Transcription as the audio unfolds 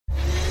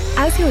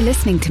As you're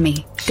listening to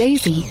me,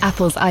 Daisy,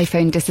 Apple's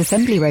iPhone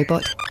disassembly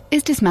robot,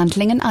 is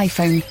dismantling an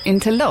iPhone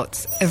into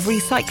lots of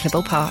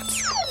recyclable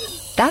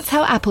parts. That's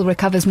how Apple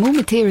recovers more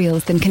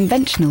materials than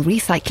conventional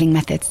recycling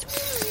methods.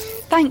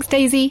 Thanks,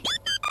 Daisy.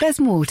 There's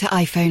more to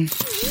iPhone.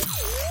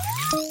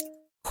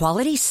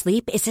 Quality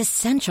sleep is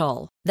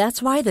essential.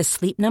 That's why the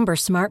Sleep Number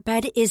Smart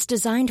Bed is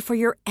designed for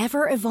your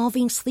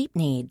ever-evolving sleep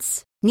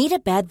needs. Need a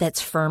bed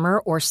that's firmer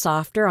or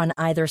softer on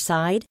either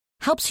side?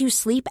 Helps you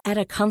sleep at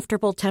a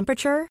comfortable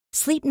temperature?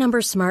 Sleep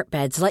Number Smart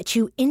Beds let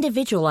you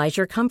individualize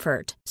your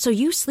comfort, so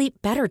you sleep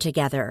better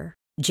together.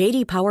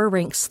 J.D. Power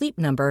ranks Sleep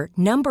Number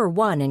number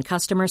 1 in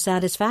customer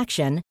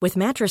satisfaction with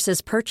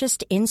mattresses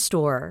purchased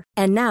in-store.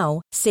 And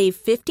now, save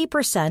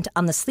 50%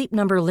 on the Sleep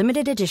Number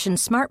Limited Edition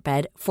Smart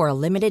Bed for a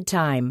limited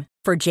time.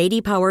 For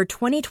J.D. Power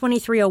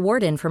 2023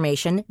 award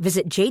information,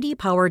 visit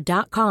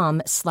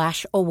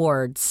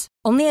jdpower.com/awards.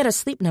 Only at a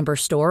Sleep Number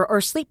store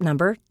or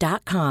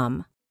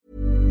sleepnumber.com.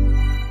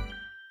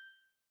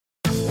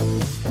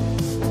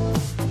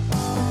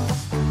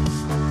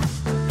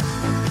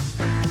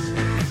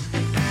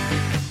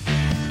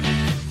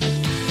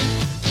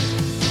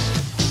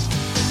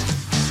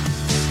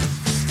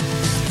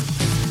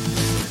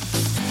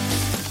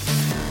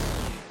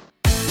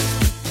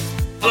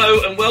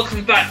 Hello and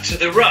welcome back to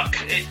The Ruck.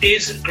 It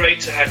is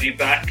great to have you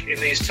back in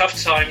these tough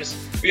times.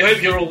 We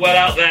hope you're all well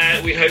out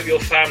there. We hope your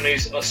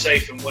families are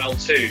safe and well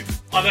too.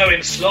 I'm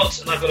Owen Slott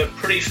and I've got a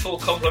pretty full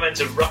complement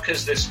of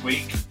ruckers this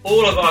week.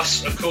 All of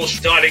us, of course,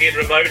 dialing in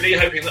remotely,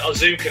 hoping that our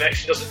Zoom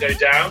connection doesn't go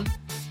down.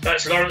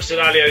 That's Lawrence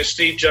Delalio,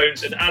 Steve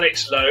Jones and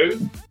Alex Lowe.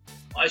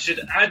 I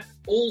should add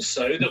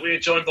also that we are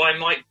joined by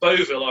Mike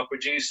Boville, our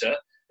producer.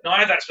 And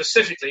I add that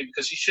specifically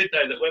because you should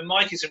know that when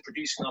Mike isn't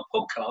producing our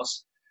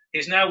podcast,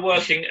 he's now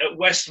working at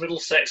West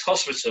Middlesex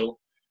Hospital.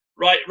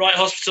 Right,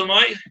 hospital,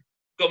 Mike?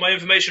 Got my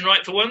information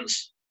right for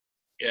once?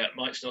 Yeah,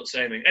 Mike's not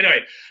saying anything.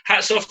 Anyway,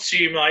 hats off to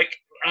you, Mike.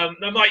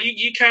 No, Mike,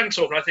 you can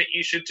talk, and I think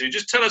you should do.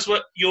 Just tell us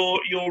what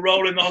your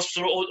role in the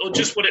hospital, or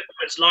just what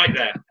it's like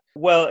there.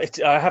 Well,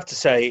 I have to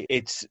say,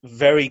 it's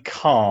very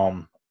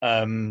calm.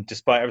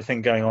 Despite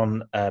everything going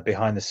on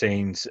behind the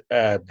scenes,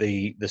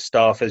 the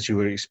staff, as you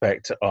would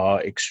expect,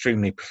 are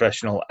extremely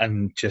professional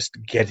and just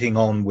getting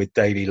on with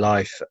daily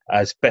life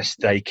as best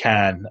they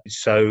can.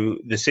 So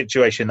the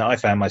situation that I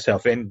found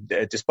myself in,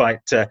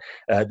 despite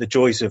the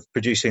joys of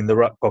producing the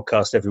Ruck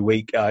podcast every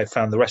week, I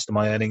found the rest of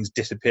my earnings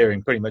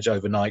disappearing pretty much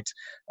overnight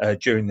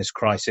during this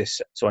crisis.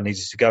 So I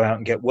needed to go out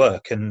and get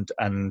work, and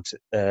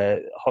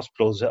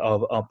hospitals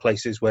are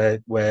places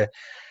where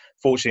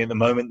fortunately, at the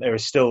moment, there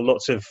is still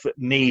lots of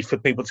need for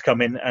people to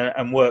come in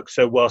and work.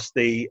 So whilst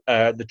the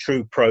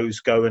true pros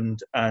go and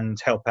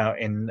help out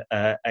in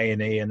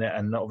A&E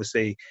and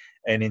obviously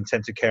in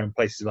intensive care and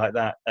places like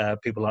that,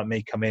 people like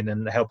me come in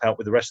and help out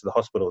with the rest of the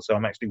hospital. So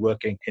I'm actually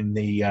working in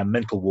the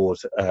mental ward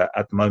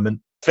at the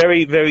moment.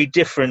 Very, very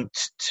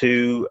different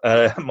to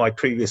my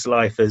previous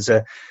life as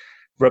a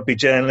rugby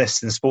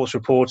journalist and sports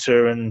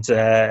reporter and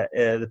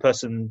the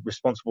person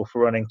responsible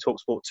for running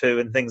TalkSport 2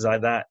 and things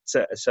like that.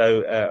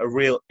 So a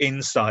real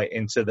insight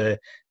into the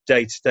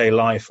day-to-day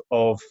life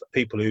of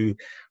people who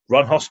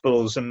run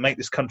hospitals and make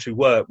this country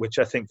work, which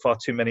I think far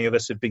too many of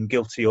us have been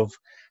guilty of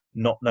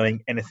not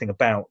knowing anything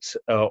about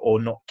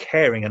or not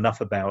caring enough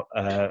about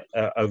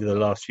over the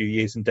last few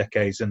years and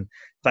decades. And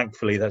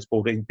thankfully, that's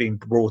been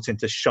brought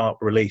into sharp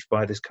relief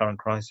by this current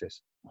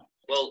crisis.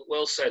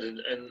 Well said,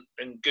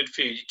 and good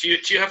for you. Do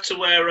you have to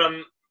wear?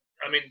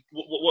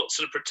 What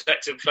sort of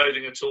protective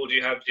clothing at all do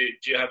you have? Do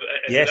you have?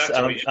 Yes,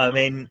 I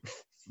mean,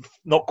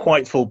 not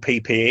quite full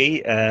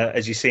PPE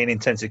as you see in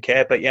intensive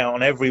care, but yeah,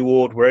 on every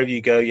ward, wherever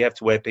you go, you have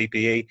to wear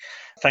PPE.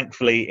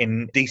 Thankfully,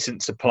 in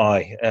decent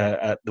supply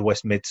at the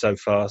West Mid so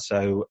far,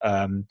 so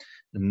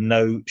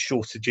no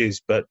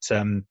shortages. But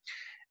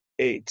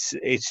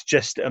it's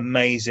just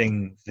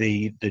amazing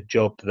the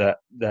job that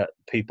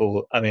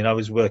people. I mean, I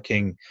was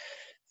working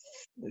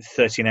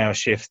 13-hour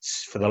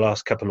shifts for the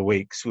last couple of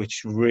weeks,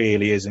 which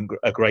really isn't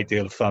a great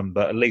deal of fun,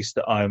 but at least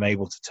I'm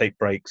able to take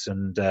breaks,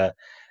 and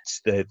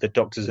it's the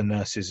doctors and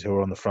nurses who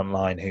are on the front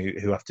line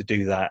who have to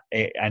do that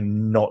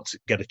and not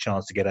get a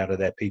chance to get out of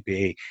their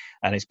PPE.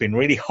 And it's been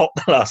really hot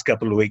the last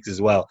couple of weeks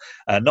as well.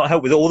 Not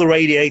help with all the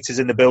radiators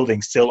in the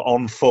building still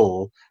on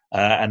full,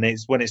 and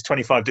it's when it's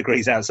 25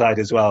 degrees outside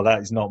as well.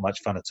 That is not much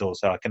fun at all.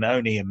 So I can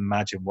only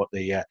imagine what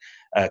the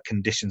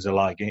conditions are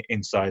like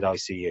inside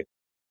ICU.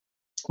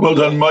 Well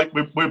done, Mike.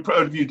 We're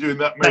proud of you doing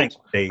that, mate.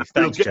 Thanks, Steve.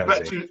 Thanks,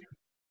 Josie.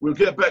 We'll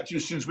get back to you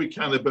as soon as we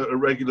can about a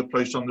regular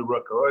place on the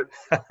Ruck, all right?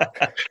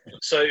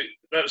 So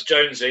that was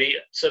Jonesy.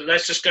 So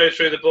let's just go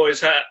through the boys.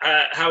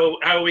 How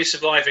are we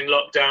surviving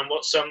lockdown?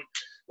 What's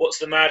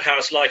the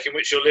madhouse like in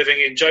which you're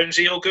living in?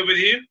 Jonesy, all good with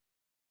you?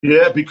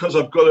 Yeah, because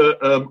I've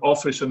got an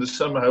office in the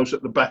summer house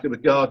at the back of the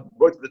garden,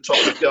 right at the top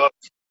of the garden.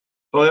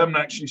 So I haven't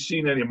actually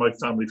seen any of my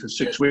family for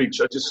 6 weeks.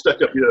 I just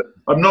stuck up here.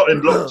 I'm not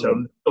in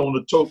lockdown. I don't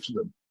want to talk to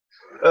them.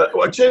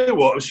 I tell you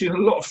what, I've seen a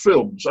lot of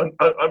films. I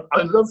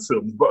love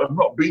films, but I've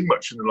not been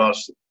much in the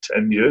last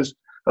 10 years,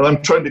 and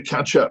I'm trying to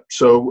catch up.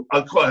 So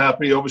I'm quite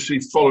happy, obviously,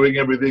 following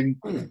everything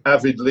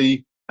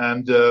avidly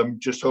and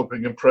just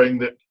hoping and praying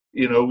that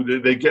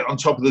they get on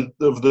top of the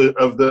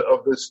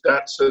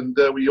stats, and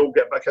we all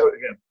get back out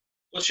again.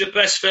 What's your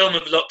best film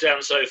of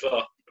lockdown so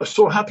far? I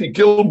saw Happy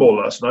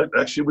Gilmore last night,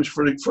 actually, which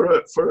for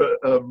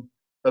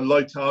a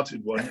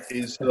light-hearted one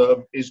is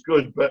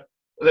good, but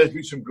there's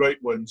been some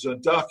great ones.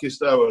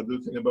 Darkest Hour, the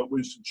thing about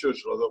Winston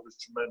Churchill, I thought was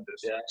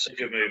tremendous. Yeah, it's a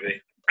good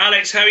movie.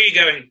 Alex, how are you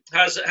going?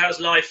 How's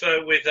life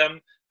with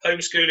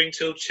homeschooling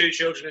two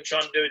children and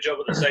trying to do a job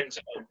at the same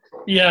time?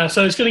 Yeah,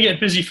 so it's going to get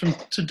busy from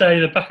today.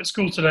 They're back at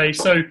school today,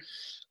 so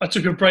I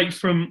took a break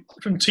from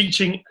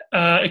teaching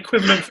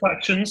equivalent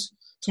fractions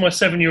to my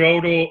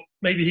 7-year-old, or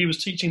maybe he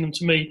was teaching them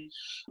to me.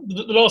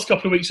 The last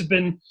couple of weeks have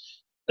been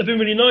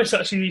really nice,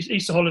 actually, these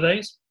Easter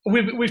holidays.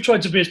 We've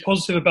tried to be as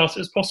positive about it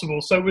as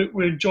possible, so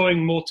we're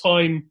enjoying more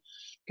time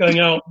going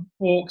out,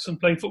 walks and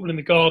playing football in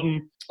the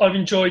garden. I've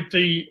enjoyed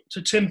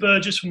so Tim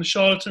Burgess from the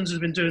Charlatans has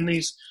been doing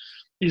these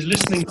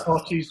listening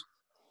parties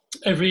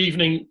every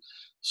evening.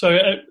 So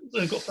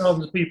they've got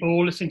thousands of people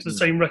all listening to the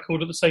same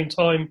record at the same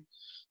time,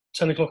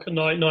 10 o'clock at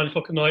night, 9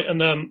 o'clock at night.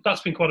 And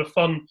that's been quite a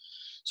fun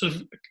sort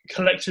of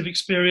collective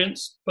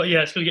experience. But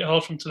yeah, it's going to get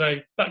hard from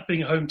today, back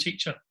being a home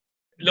teacher.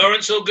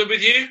 Lawrence, all good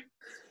with you?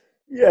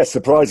 Yeah,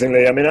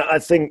 surprisingly. I mean, I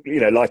think,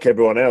 like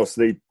everyone else,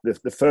 the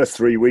first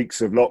 3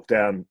 weeks of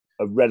lockdown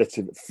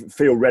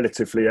feel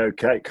relatively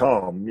okay,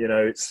 calm.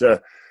 It's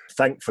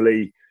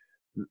thankfully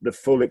the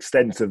full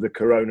extent of the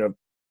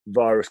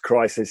coronavirus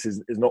crisis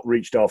has not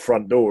reached our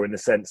front door, in the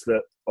sense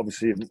that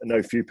obviously I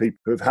know few people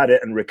who have had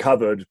it and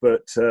recovered,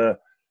 but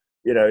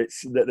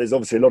there's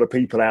obviously a lot of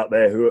people out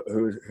there who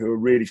are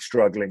really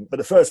struggling. But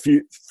the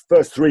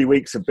first 3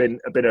 weeks have been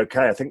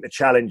okay. I think the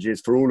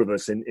challenges for all of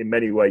us in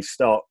many ways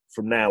start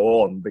from now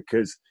on,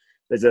 because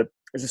there's a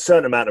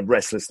certain amount of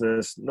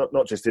restlessness,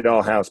 not just in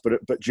our house,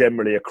 but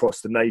generally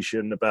across the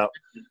nation, about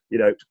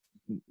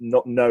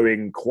not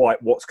knowing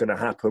quite what's going to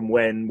happen,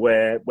 when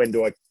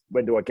do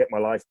I get my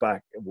life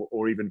back,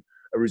 or even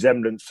a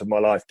resemblance of my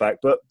life back.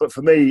 But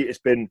for me, it's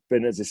been,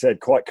 as I said,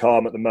 quite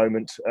calm at the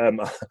moment.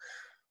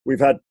 We've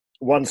had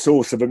one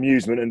source of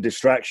amusement and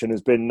distraction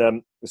has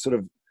been sort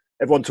of,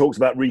 everyone talks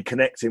about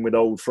reconnecting with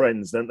old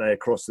friends, don't they,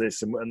 across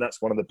this, and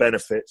that's one of the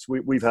benefits.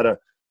 We've had a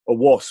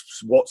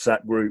WASPs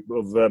WhatsApp group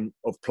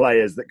of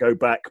players that go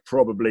back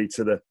probably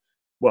to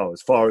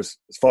as far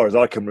as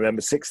I can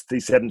remember, 60s,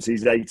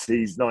 70s,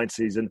 80s,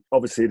 90s, and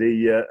obviously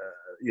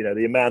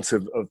the amount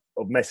of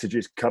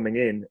messages coming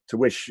in to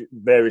wish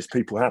various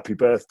people happy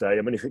birthday.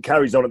 I mean, if it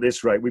carries on at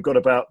this rate, we've got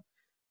about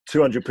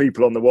 200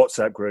 people on the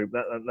WhatsApp group.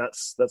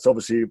 That's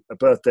obviously a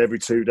birthday every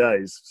 2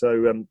 days.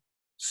 So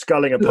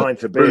sculling a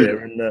pint of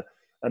beer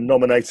and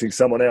nominating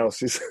someone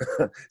else is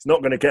it's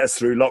not going to get us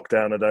through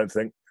lockdown, I don't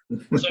think.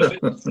 So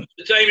for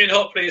Damien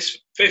Hopley's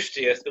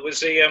 50th,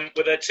 was he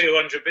with their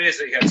 200 beers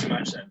that he had to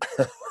match then?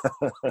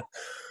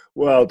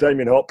 Well,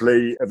 Damien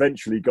Hopley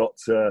eventually got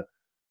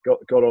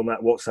on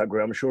that WhatsApp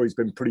group. I'm sure he's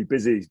been pretty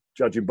busy,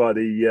 judging by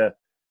the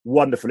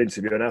wonderful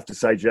interview. And I have to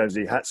say,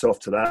 Jonesy, hats off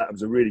to that. It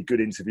was a really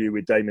good interview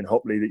with Damien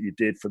Hopley that you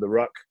did for the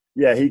Ruck.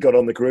 Yeah, he got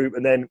on the group,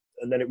 and then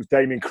it was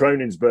Damien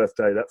Cronin's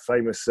birthday, that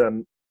famous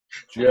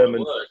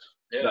German,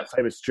 that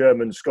famous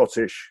German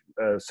Scottish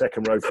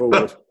second row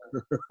forward.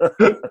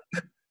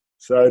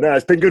 So no,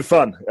 it's been good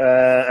fun,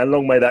 and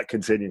long may that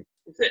continue.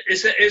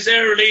 Is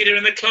there a leader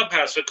in the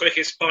clubhouse for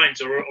quickest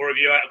pint, or have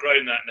you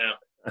outgrown that now?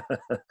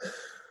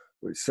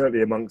 Well, it's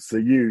certainly amongst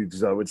the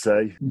youths, I would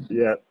say.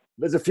 Yeah,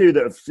 there's a few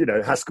that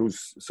have,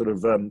 Haskell's sort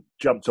of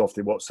jumped off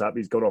the WhatsApp.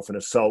 He's gone off in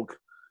a sulk.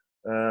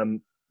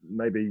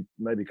 Maybe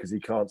because he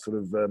can't sort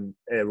of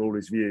air all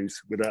his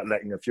views without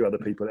letting a few other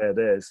people air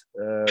theirs.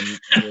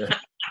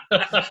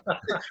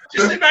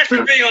 Just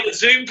imagine being on a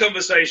Zoom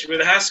conversation with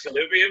Haskell.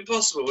 It would be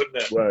impossible, wouldn't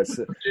it? Well,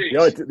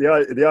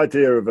 the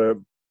idea of a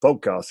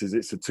podcast is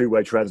it's a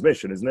two-way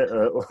transmission, isn't it?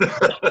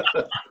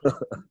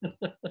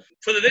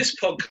 For this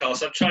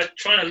podcast, I'm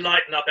trying to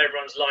lighten up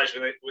everyone's lives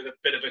with a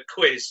bit of a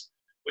quiz,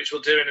 which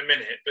we'll do in a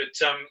minute. But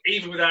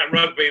even without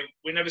rugby,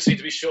 we never seem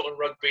to be short on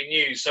rugby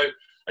news. So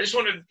I just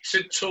wanted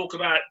to talk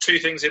about two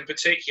things in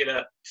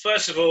particular.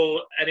 First of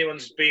all, anyone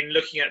who's been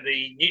looking at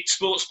the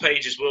sports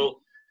pages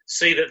will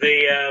see that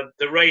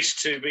the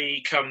race to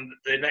become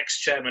the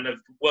next chairman of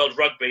World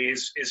Rugby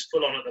is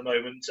full on at the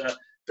moment.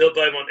 Bill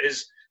Beaumont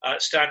is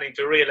standing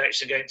for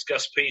re-election against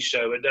Gus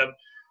Pichot. And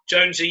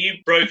Jonesy, you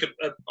broke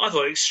I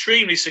thought,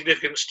 extremely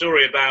significant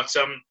story about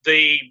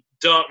the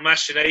dark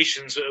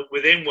machinations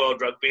within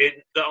World Rugby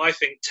that I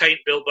think taint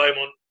Bill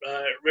Beaumont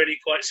really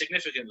quite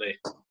significantly.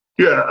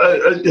 Yeah,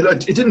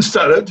 it didn't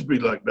start out to be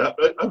like that.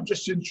 But I'm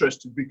just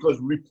interested because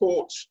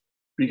reports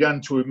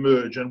began to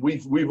emerge, and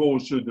we've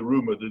always heard the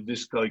rumour that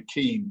this guy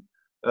Keane,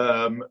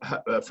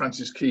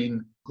 Francis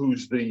Keane,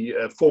 who's the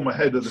former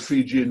head of the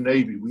Fijian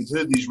Navy, we'd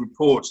heard these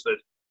reports that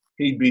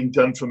he'd been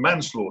done for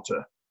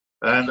manslaughter,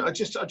 and I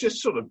just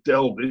sort of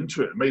delved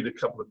into it and made a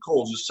couple of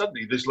calls, and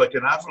suddenly there's like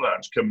an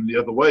avalanche coming the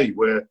other way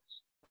where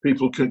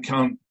people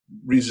can't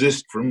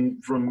resist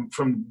from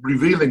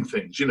revealing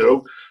things.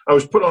 I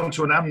was put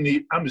onto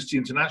an Amnesty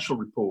International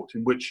report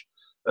in which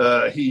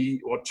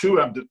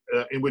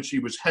in which he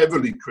was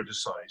heavily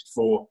criticised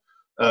for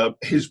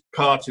his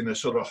part in a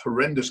sort of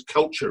horrendous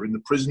culture in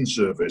the prison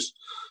service.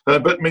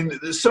 But I mean,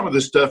 some of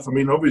the stuff. I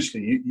mean,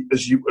 obviously,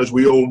 as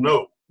we all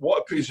know, what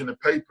appears in a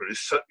paper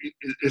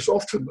is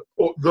often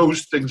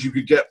those things you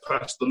could get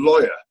past the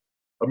lawyer.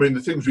 I mean,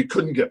 the things we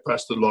couldn't get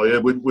past the lawyer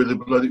would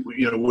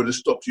have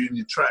stopped you in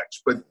your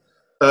tracks. But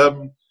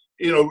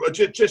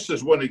just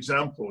as one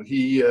example,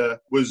 he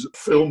was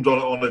filmed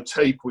on a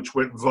tape which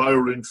went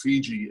viral in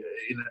Fiji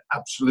in an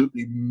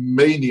absolutely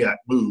maniac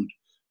mood,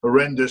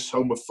 horrendous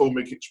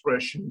homophobic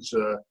expressions,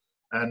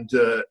 and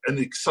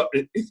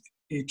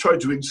he tried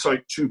to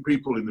incite two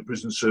people in the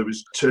prison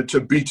service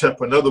to beat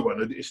up another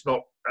one. And it's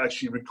not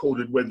actually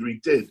recorded whether he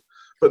did.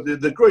 But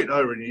the great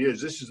irony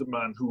is, this is a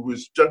man who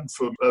was done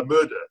for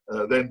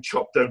murder, then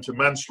chopped down to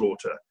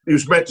manslaughter. He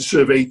was meant to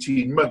serve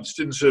 18 months,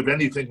 didn't serve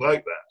anything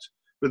like that.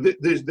 But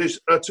this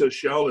utter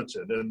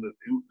charlatan and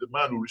the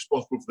man who was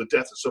responsible for the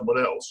death of someone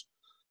else,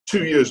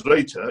 2 years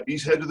later,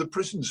 he's head of the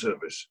prison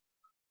service.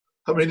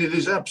 I mean, it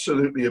is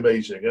absolutely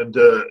amazing. And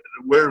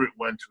where it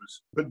went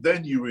was... But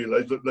then you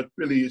realise that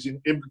Billy is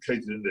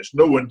implicated in this.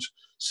 No one's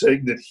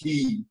saying that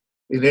he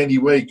in any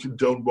way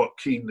condoned what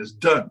Keane has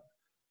done.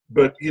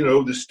 But,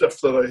 the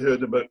stuff that I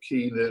heard about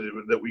Keane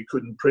that we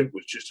couldn't print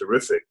was just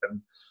horrific.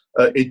 And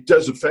it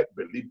does affect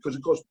Billy because,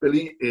 of course,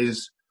 Billy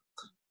is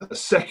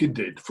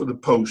seconded for the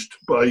post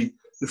by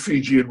the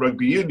Fijian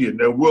Rugby Union.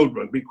 Now, World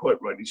Rugby,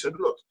 quite rightly, said,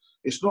 look,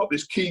 it's not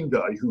this Keane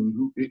guy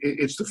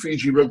it's the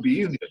Fiji Rugby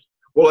Union.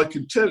 Well, I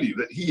can tell you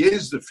that he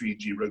is the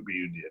Fiji Rugby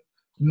Union.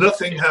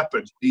 Nothing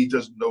happens he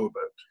doesn't know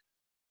about.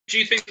 Do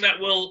you think that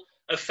will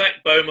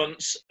affect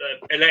Beaumont's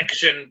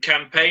election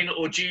campaign,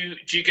 or do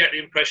you get the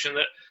impression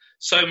that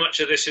so much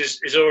of this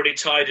is already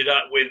tidied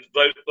up with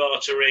vote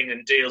bartering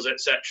and deals,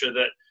 etc.,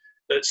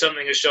 that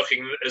something as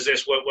shocking as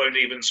this won't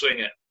even swing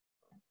it?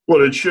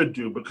 Well, it should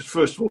do, because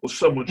first of all,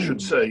 someone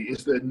should say,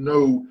 is there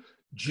no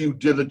due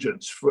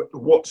diligence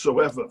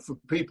whatsoever for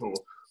people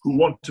who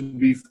want to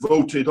be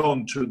voted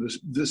on to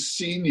the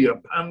senior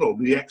panel,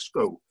 the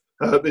EXCO?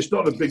 It's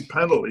not a big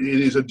panel.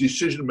 It is a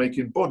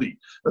decision-making body.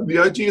 And the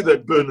idea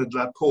that Bernard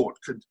Laporte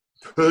could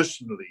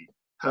personally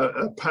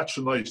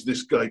patronise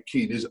this guy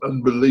Keane is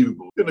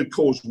unbelievable. It's going to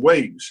cause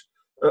waves.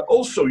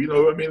 Also,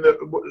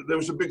 there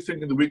was a big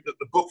thing in the week that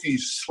the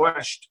bookies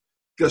slashed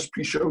Gus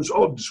Pichot's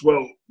odds.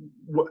 Well,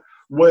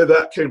 where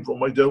that came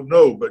from, I don't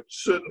know, but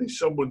certainly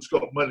someone's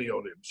got money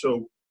on him.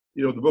 So,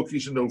 the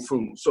bookies are no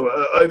fools. So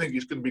I think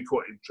it's going to be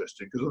quite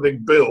interesting, because I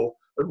think Bill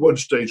at one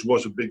stage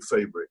was a big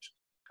favourite.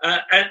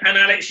 And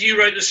Alex, you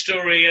wrote the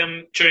story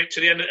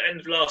to the end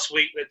of last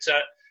week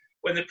that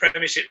when the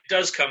Premiership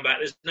does come back,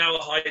 there's now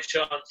a high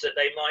chance that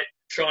they might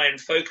try and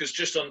focus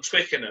just on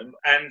Twickenham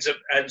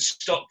and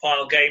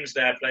stockpile games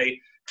there, play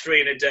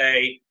 3 in a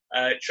day,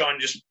 try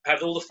and just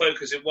have all the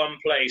focus in one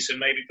place and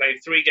maybe play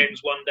 3 games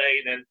one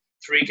day and then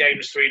 3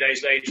 games 3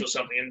 days later or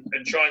something,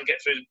 and try and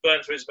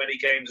burn through as many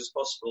games as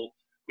possible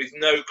with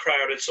no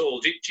crowd at all.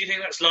 Do you think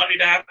that's likely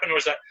to happen, or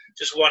is that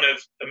just one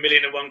of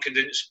 1,000,001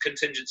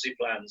 contingency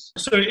plans?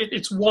 So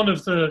it's one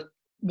of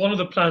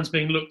the plans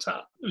being looked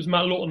at. It was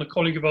Matt Lawton, a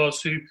colleague of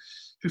ours, who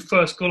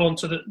first got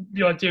onto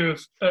the idea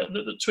of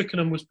that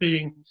Twickenham was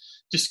being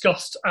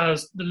discussed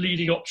as the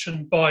leading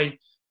option by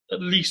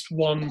at least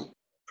one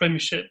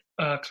Premiership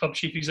club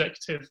chief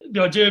executive.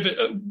 The idea of it,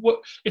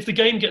 if the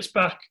game gets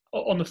back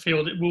on the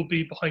field, it will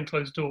be behind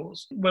closed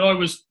doors. When I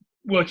was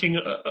working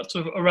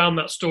sort of around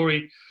that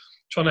story,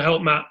 trying to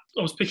help Matt,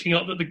 I was picking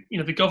up that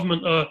the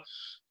government are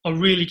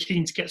really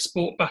keen to get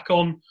sport back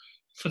on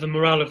for the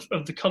morale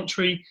of the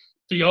country.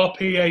 The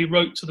RPA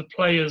wrote to the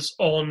players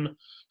on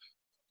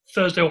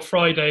Thursday or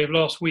Friday of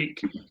last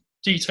week,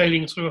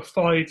 detailing sort of a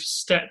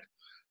 5-step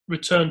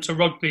return to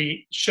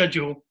rugby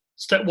schedule.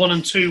 Step 1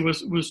 and 2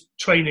 was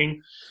training.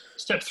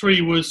 Step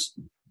 3 was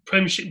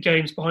Premiership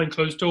games behind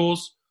closed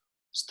doors.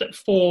 Step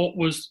 4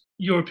 was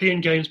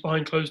European games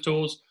behind closed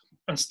doors.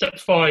 And Step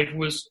 5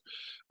 was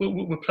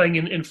we're playing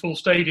in full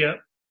stadia.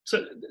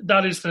 So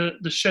that is the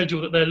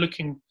schedule that they're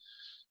looking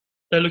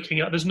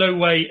at. There's no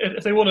way,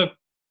 if they want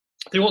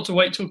to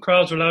wait till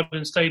crowds are allowed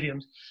in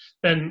stadiums,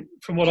 then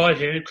from what I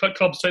hear,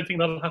 clubs don't think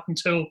that'll happen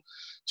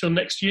till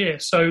next year.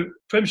 So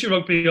Premiership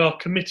Rugby are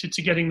committed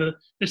to getting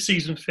this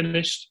season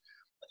finished.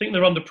 I think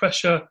they're under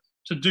pressure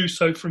to do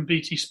so from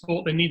BT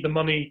Sport. They need the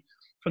money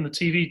from the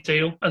TV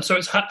deal. And so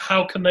it's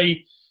how can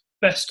they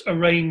best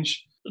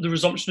arrange the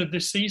resumption of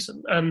this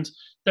season? And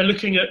they're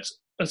looking at,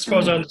 as far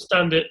as I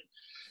understand it,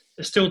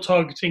 they're still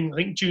targeting, I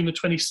think, June the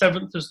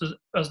 27th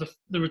as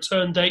the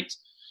return date.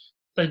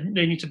 They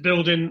need to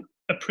build in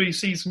a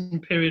pre-season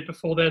period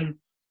before then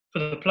for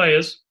the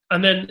players.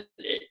 And then,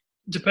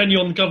 depending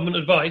on government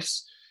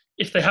advice,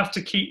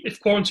 if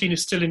quarantine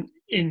is still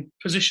in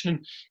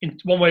position in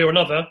one way or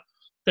another,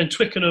 then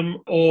Twickenham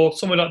or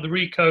somewhere like the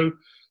Rico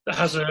that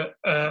has a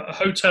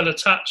hotel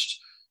attached,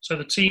 so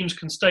the teams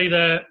can stay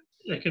there.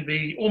 They can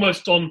be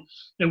almost on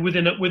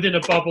within a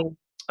bubble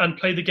and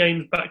play the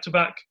games back to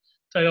back,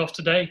 day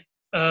after day.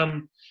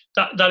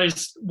 That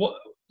is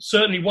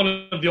certainly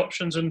one of the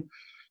options. And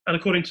and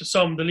according to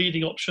some, the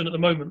leading option at the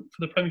moment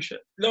for the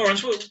Premiership.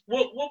 Lawrence, what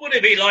would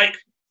it be like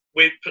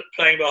with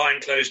playing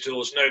behind closed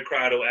doors, no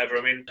crowd or whatever?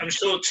 I mean, I'm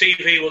sure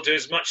TV will do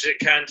as much as it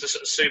can to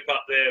sort of soup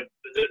up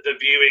the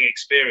viewing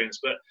experience,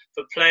 but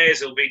for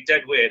players it'll be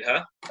dead weird,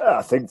 huh?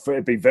 I think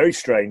it'd be very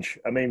strange.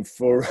 I mean,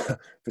 for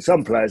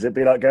some players it'd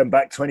be like going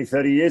back 20,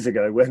 30 years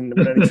ago when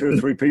only 2 or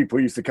 3 people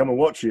used to come and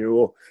watch you,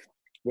 or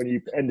when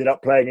you ended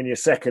up playing in your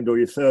second or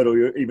your third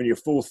or even your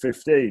fourth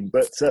 15.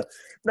 But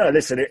no,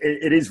 listen,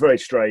 it is very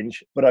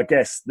strange. But I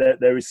guess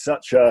there's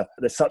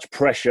such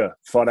pressure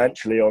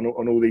financially on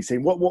all these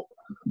things.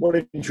 What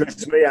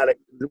interests me, Alex,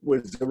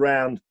 was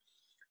around,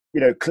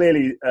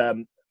 clearly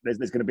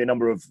there's going to be a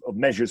number of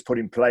measures put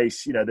in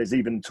place. There's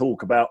even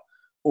talk about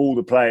all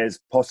the players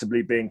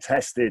possibly being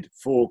tested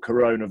for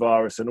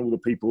coronavirus and all the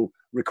people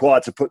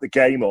required to put the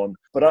game on.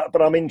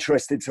 But I'm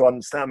interested to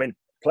understand. I mean,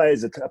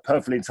 players are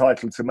perfectly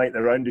entitled to make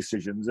their own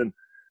decisions, and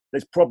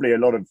there's probably a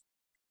lot of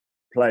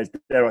players,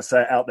 dare I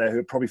say, out there who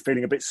are probably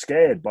feeling a bit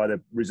scared by the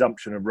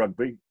resumption of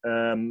rugby.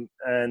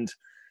 And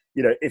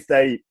if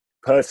they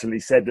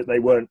personally said that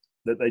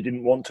they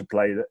didn't want to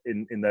play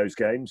in those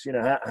games,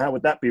 how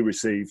would that be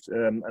received,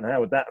 and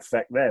how would that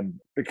affect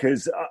them?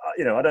 Because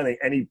I don't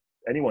think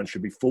anyone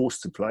should be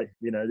forced to play.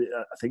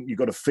 I think you've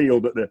got to feel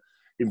that the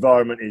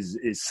environment is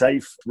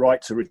safe,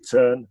 right to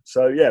return.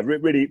 So yeah,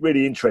 really,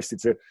 really interested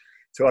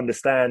to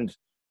understand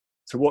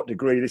to what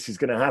degree this is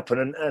going to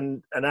happen.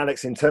 And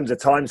Alex, in terms of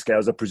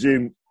timescales, I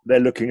presume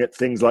they're looking at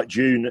things like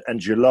June and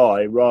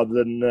July rather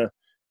than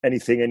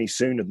anything any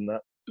sooner than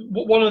that.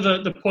 One of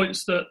the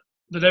points that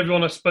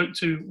everyone I spoke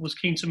to was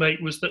keen to make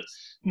was that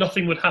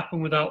nothing would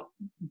happen without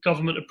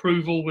government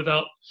approval,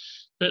 without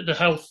the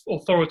health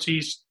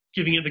authorities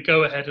giving it the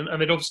go-ahead. And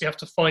they'd obviously have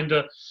to find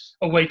a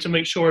way to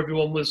make sure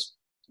everyone was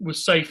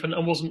safe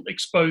and wasn't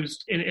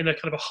exposed in a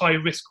kind of a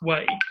high-risk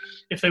way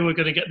if they were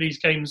going to get these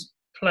games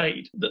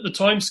played. The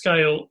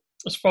timescale,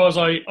 as far as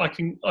I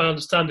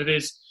understand it,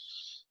 is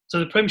so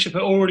the Premiership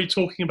are already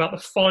talking about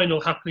the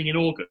final happening in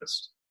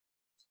August,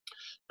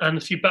 and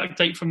if you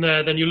backdate from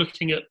there, then you're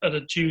looking at a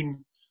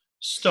June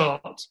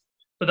start.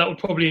 But that would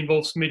probably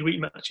involve some midweek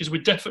matches.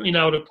 We're definitely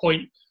now at a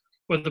point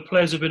where the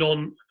players have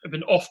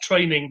been off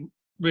training,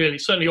 really,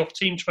 certainly off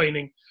team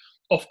training,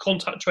 off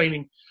contact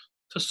training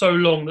for so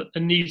long that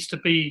there needs to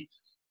be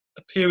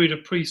a period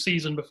of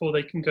pre-season before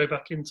they can go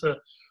back into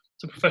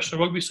professional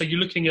rugby. So you're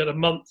looking at a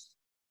month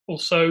or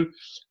so.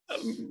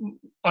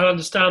 I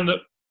understand that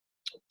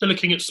they're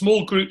looking at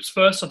small groups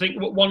first. I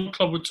think what one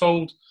club were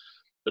told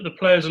that the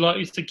players are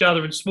likely to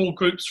gather in small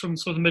groups from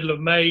sort of the middle of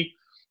May,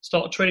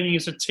 start training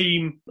as a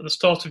team at the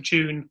start of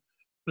June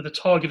with a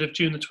target of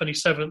June the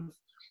 27th.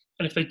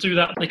 And if they do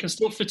that, they can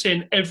still fit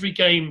in every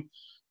game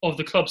of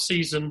the club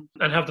season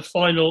and have the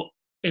final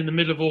in the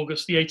middle of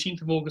August, the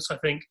 18th of August, I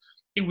think.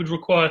 It would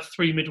require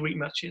 3 midweek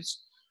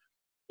matches.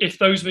 If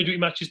those midweek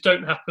matches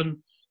don't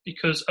happen,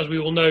 because as we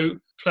all know,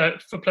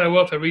 for player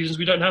welfare reasons,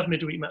 we don't have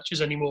midweek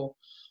matches anymore.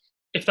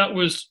 If that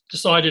was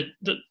decided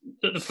that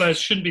the players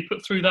shouldn't be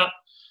put through that,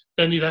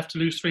 then you'd have to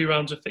lose 3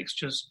 rounds of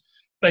fixtures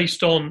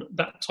based on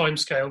that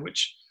timescale,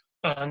 which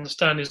I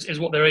understand is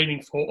what they're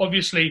aiming for.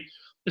 Obviously,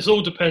 this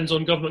all depends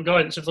on government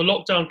guidance. If the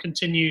lockdown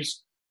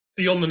continues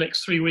beyond the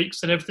next 3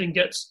 weeks, then everything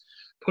gets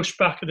pushed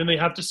back, and then they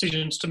have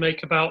decisions to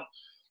make about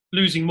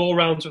losing more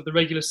rounds of the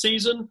regular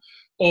season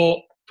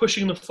or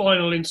pushing the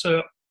final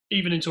into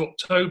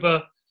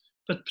October,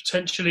 but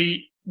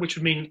potentially, which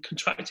would mean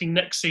contracting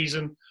next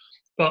season.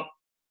 But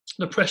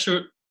the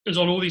pressure is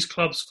on all these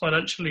clubs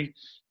financially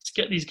to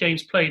get these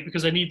games played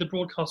because they need the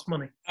broadcast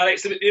money.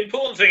 Alex, the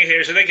important thing here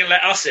is that they can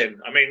let us in.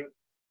 I mean,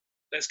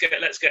 let's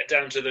get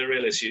down to the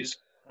real issues.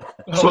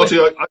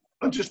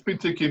 I've just been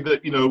thinking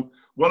that,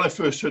 when I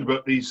first heard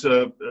about these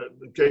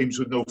games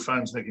with no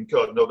fans thinking,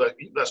 God, no,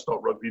 that's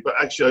not rugby. But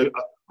actually,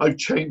 I've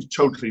changed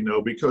totally now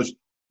because,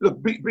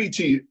 look,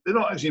 BT, they're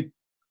not actually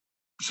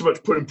so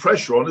much putting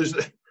pressure on, is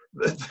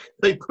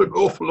they put an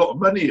awful lot of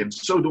money in.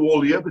 So do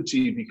all the other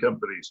TV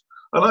companies.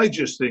 And I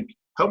just think,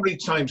 how many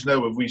times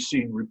now have we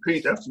seen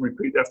repeat after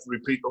repeat after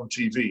repeat on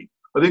TV?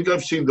 I think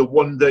I've seen the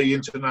one-day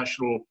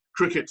international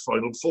cricket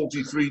final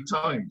 43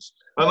 times.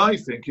 And I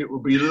think it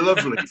would be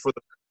lovely for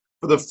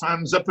the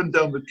fans up and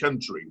down the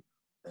country.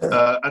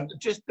 And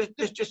just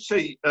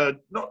say,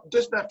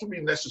 doesn't have to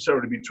be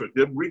necessarily be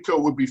Twitter. Rico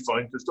would be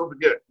fine, because don't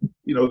forget,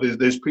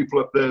 there's people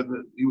up there.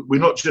 We're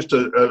not just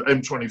a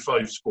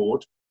M25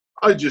 sport.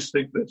 I just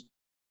think that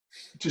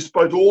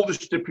despite all the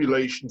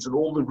stipulations and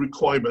all the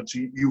requirements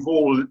you've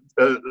all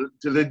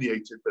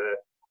delineated there,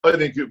 I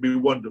think it would be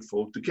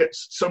wonderful to get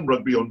some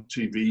rugby on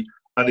TV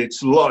and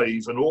it's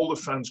live and all the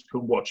fans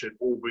can watch it,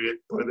 albeit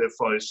by their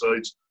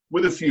firesides,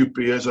 with a few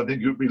beers. I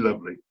think it would be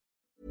lovely.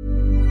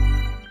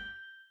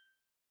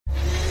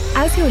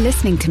 As you're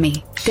listening to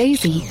me,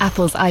 Daisy,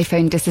 Apple's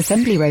iPhone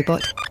disassembly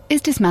robot,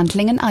 is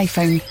dismantling an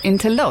iPhone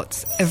into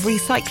lots of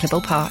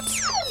recyclable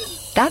parts.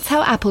 That's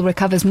how Apple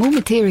recovers more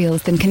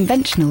materials than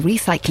conventional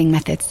recycling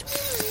methods.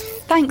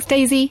 Thanks,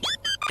 Daisy.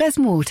 There's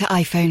more to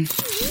iPhone.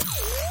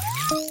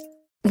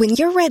 When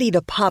you're ready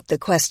to pop the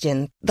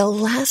question, the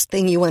last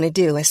thing you want to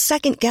do is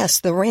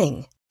second-guess the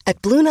ring.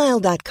 At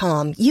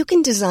BlueNile.com, you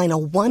can design a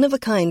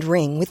one-of-a-kind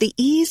ring with the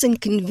ease and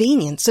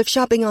convenience of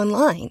shopping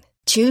online.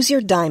 Choose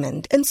your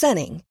diamond and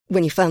setting.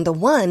 When you find the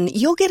one,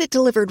 you'll get it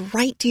delivered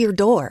right to your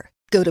door.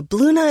 Go to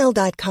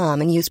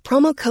BlueNile.com and use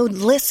promo code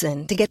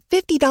LISTEN to get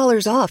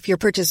 $50 off your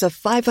purchase of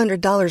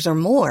 $500 or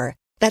more.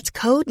 That's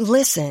code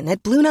LISTEN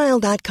at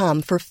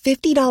BlueNile.com for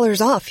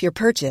 $50 off your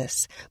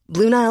purchase.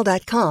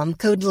 BlueNile.com,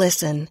 code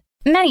LISTEN.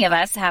 Many of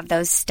us have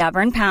those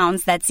stubborn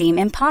pounds that seem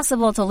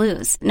impossible to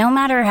lose, no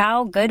matter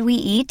how good we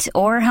eat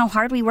or how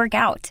hard we work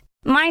out.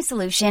 My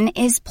solution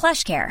is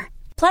PlushCare.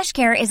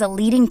 PlushCare is a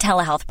leading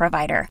telehealth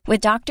provider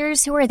with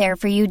doctors who are there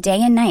for you day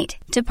and night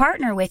to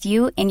partner with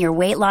you in your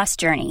weight loss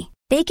journey.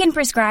 They can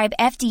prescribe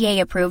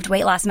FDA-approved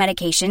weight loss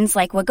medications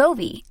like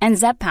Wegovy and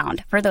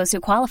Zepbound for those who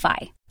qualify.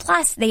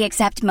 Plus, they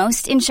accept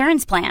most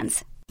insurance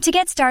plans. To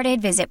get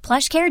started, visit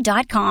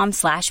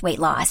plushcare.com/weight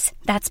loss.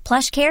 That's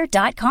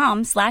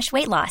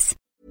plushcare.com/weight loss.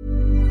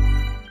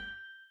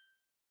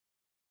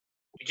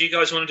 Do you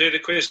guys want to do the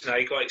quiz now?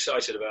 You're quite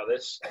excited about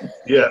this.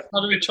 Yeah. How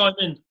do we chime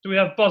in? Do we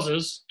have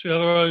buzzers? Do we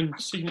have our own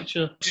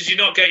signature? Did you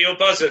not get your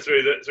buzzer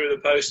through the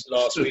post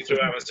last week through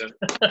Amazon?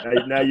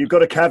 Now, you've got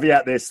to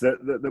caveat this that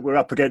we're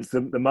up against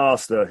the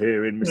master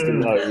here in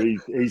Mr. Lowe.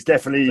 He's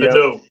definitely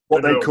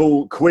what they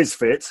call quiz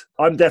fit.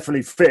 I'm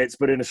definitely fit,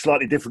 but in a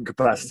slightly different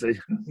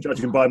capacity,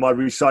 judging by my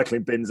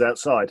recycling bins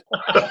outside.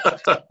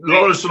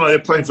 Lawrence and I are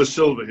playing for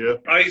silver here.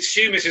 I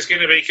assume this is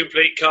going to be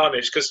complete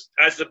carnage because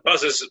as the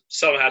buzzers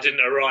somehow didn't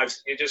arrive,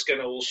 you're just going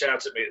to all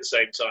shout at me at the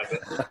same time.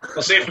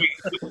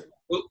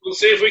 But we'll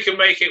see if we can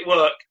make it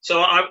work.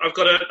 So I've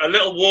got a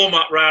little warm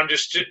up round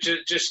just to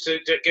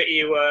get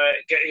you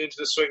into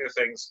the swing of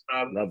things.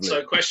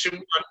 So question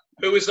one: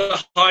 who is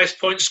the highest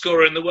point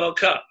scorer in the World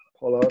Cup?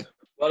 Pollard.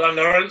 Well done,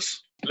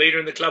 Lawrence. Leader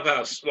in the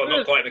clubhouse. Well,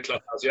 not quite in the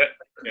clubhouse yet.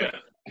 Yeah.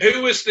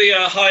 Who was the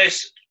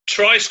highest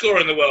try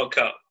scorer in the World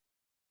Cup?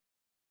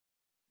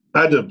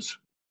 Adams.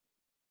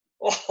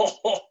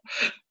 Oh,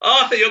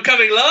 Arthur, you're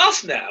coming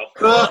last now.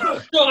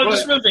 I'm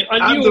just remembering.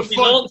 I knew all these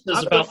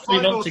answers about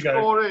 3 months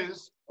ago.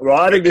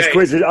 Right, I think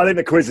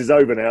the quiz is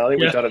over now. I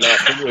think we've done enough,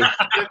 haven't we?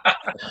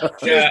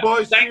 Cheers,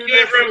 boys. Thank you,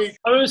 everyone.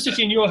 I remember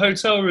sitting in your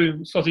hotel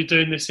room, Slotty,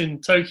 doing this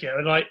in Tokyo,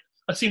 and I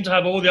seem to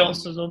have all the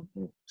answers on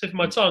the tip of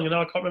my tongue, and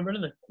now I can't remember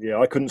anything. Yeah,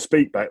 I couldn't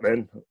speak back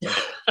then.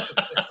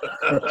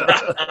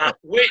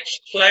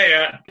 Which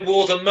player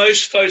wore the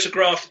most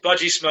photographed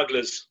budgie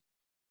smugglers?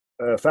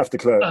 Faf de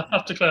Klerk.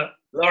 Faf de Klerk.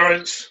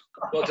 Lawrence,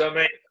 well done,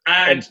 mate.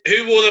 And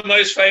who wore the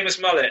most famous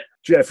mullet?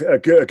 Jeff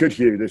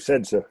Goodhue, the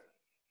centre.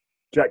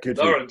 Jack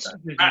Goodhue. Lawrence,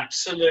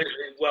 absolutely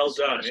well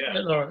done.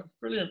 Yeah, Lawrence,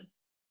 brilliant.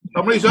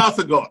 How many's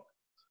Arthur got?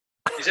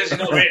 He says he's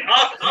not ready.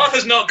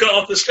 Arthur's not got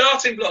off the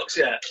starting blocks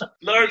yet.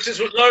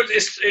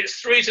 It's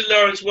 3 to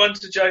Lawrence, 1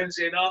 to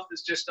Jonesy, and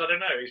Arthur's just, I don't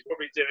know, he's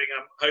probably doing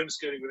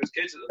homeschooling with his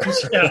kids at the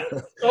moment.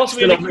 Yeah. Ask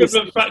me an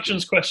equivalent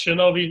fractions question,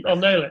 I'll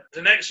nail it.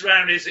 The next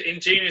round is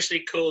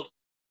ingeniously called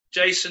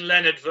Jason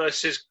Leonard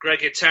versus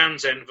Gregor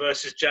Townsend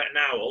versus Jack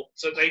Nowell.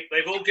 So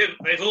they've all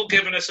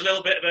given us a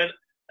little bit of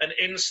an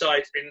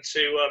insight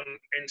into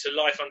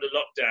life under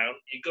lockdown.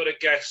 You've got to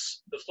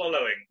guess the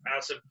following: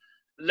 out of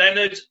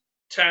Leonard,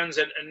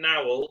 Townsend, and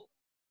Nowell,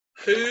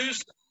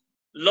 whose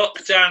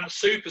lockdown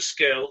super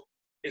skill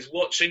is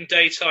watching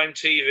daytime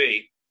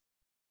TV?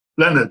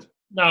 Leonard.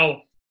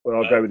 No. Well,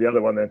 I'll go with the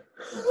other one then.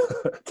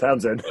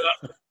 Townsend.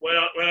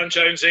 Well done,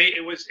 Jonesy.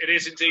 It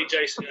is indeed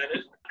Jason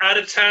Leonard. Out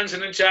of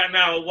Townsend and Jack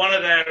Nowell, one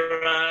of their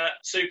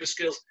super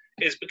skills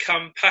is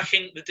become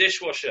packing the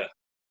dishwasher.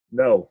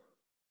 No.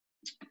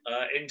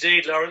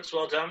 Indeed, Lawrence,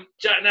 well done.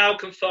 Jack Nowell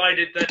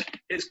confided that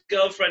his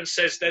girlfriend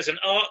says there's an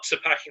art to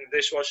packing the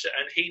dishwasher,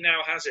 and he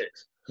now has it.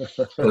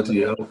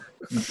 Bloody hell.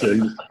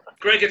 Okay.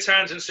 Gregor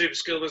Townsend's super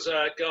skill was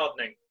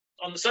gardening.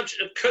 On the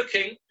subject of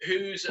cooking,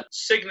 whose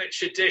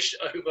signature dish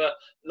over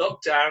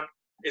lockdown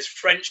is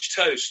French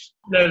toast?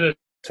 No.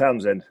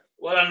 Townsend.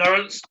 Well done,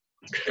 Lawrence.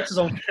 This is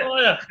on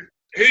fire.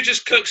 Who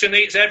just cooks and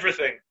eats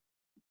everything?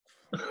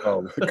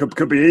 Oh, it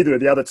could be either of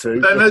the other two.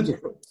 Leonard.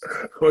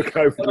 We'll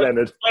go with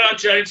Leonard. Well done,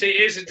 Jonesy.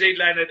 It is indeed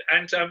Leonard.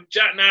 And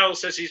Jack Nowell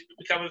says he's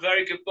become a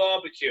very good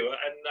barbecuer,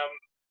 and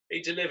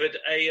he delivered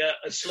a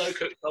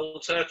slow-cooked whole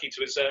turkey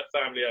to his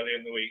family earlier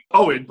in the week.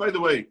 Owen, by the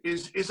way,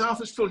 is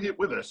Arthur still here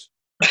with us?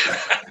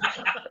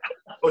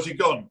 Or is he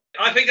gone?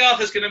 I think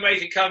Arthur's going to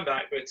make a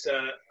comeback, but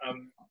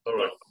all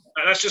right.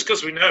 That's just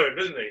because we know him,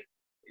 isn't he?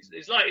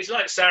 He's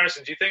like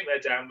Saracens. You think they're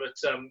down, but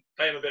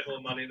pay them a bit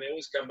more money and they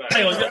always come back.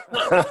 Hang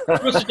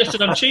on, you're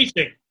suggesting I'm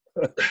cheating.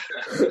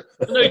 There's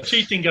no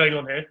cheating going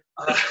on here.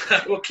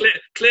 Well,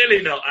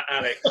 clearly not,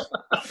 Alex.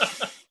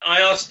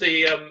 I asked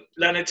the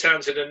Leonard,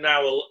 Townsend and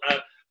Nowell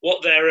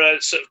what their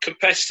sort of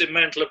competitive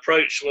mental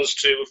approach was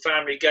to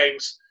family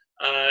games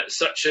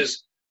such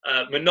as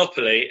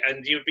Monopoly,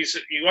 and you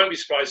won't be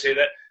surprised to hear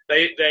that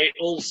they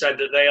all said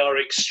that they are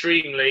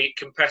extremely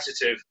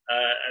competitive.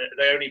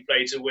 They only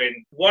play to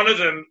win. One of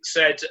them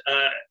said,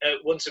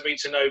 wanted me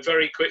to know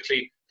very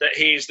quickly that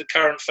he is the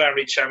current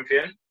family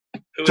champion.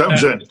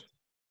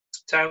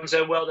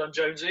 Townsend, well done,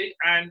 Jonesy.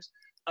 And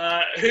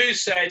who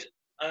said,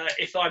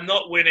 if I'm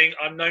not winning,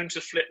 I'm known to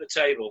flip the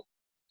table?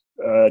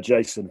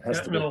 Jason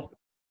has to be. No.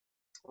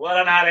 Well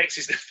done, Alex.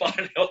 He's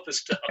finally off the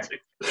starting.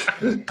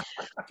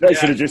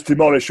 Jason would just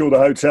demolish all the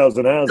hotels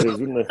and houses,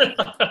 wouldn't he?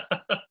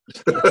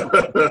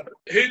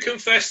 Who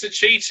confessed to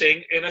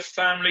cheating in a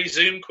family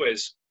Zoom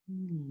quiz?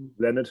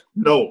 Leonard?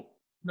 No.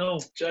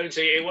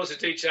 Jonesy, it was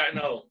indeed Jack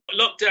Noel.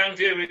 Lockdown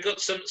view, we've got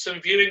some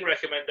viewing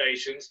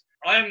recommendations.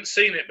 I haven't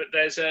seen it, but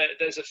there's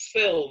a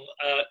film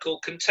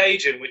called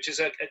Contagion, which is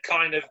a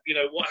kind of,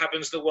 what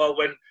happens to the world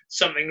when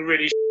something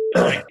really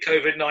like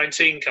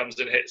COVID-19 comes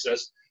and hits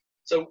us.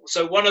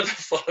 So one of the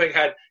following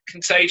had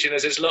Contagion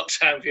as his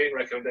lockdown viewing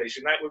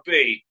recommendation. That would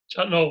be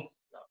Jack Noel.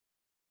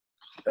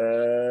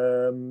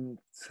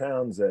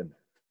 Townsend.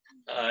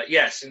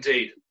 Yes,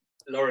 indeed.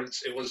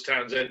 Lawrence, it was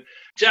Townsend.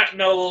 Jack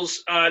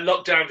Noel's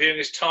lockdown viewing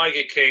is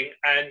Tiger King,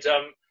 and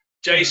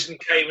Jason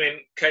came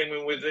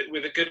in with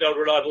a good old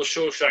reliable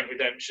Shawshank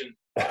Redemption.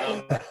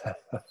 God.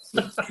 Is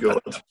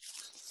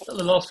that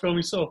the last film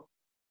we saw?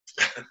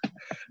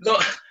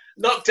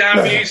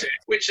 Lockdown music.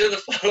 Which of the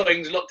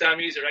following's lockdown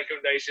music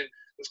recommendation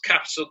was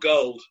Capital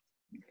Gold?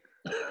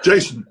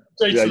 Jason.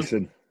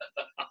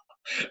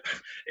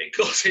 It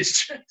causes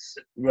stress.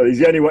 Well, he's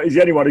the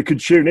only one who could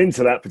tune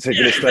into that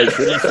particular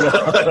station.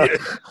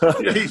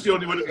 Yeah, he's the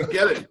only one who can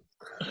get it.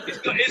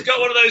 He's got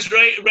one of those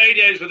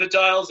radios with the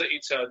dials that you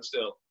turn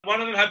still.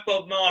 One of them had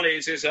Bob Marley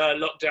as his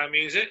lockdown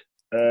music.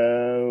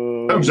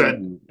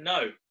 Townsend.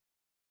 No.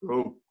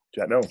 Oh.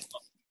 Jack Noel.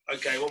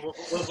 Okay, well,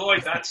 we'll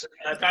avoid that.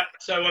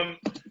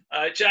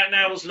 Jack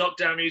Noel's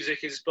lockdown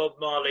music is Bob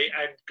Marley,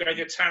 and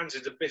Gregor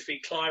Townsend's a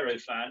Biffy Clyro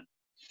fan.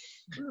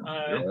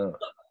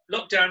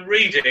 Lockdown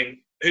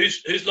reading.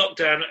 Whose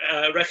lockdown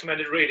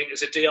recommended reading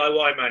is a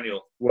DIY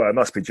manual? Well, it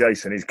must be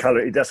Jason.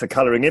 That's a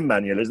colouring in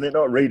manual, isn't it?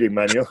 Not a reading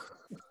manual.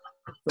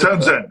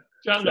 Townsend.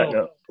 Jack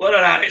Noel.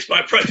 Well, it's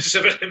by process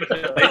of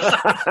elimination.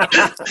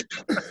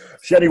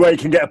 It's the only way you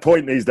can get a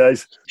point these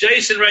days.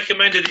 Jason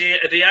recommended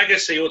the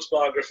Agassi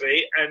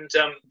autobiography, and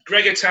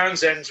Gregor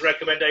Townsend's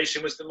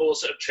recommendation was the more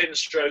sort of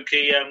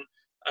chin-strokey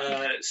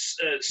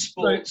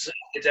sports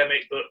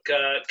academic book,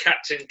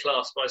 Captain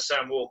Class by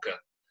Sam Walker.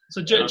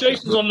 So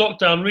Jason's on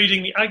lockdown,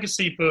 reading the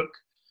Agassi book,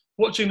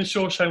 watching The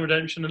Shawshank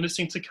Redemption, and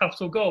listening to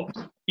Capital Gold.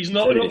 He's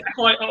not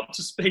quite up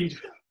to speed.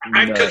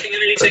 And cooking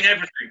and eating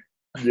everything.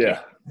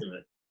 Yeah.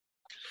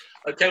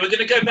 Okay, we're going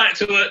to go back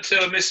to a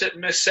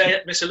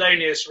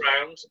miscellaneous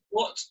round.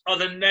 What are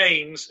the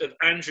names of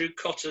Andrew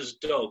Cotter's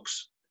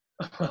dogs?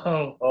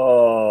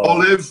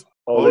 Olive.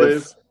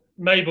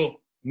 Mabel.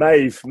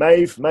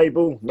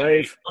 Mabel.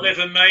 Olive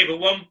and Mabel.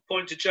 1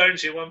 point to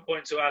Jonesy, 1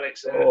 point to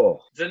Alex there.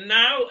 The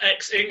now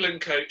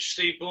ex-England coach,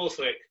 Steve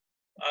Borthwick,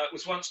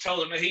 was once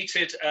told in a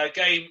heated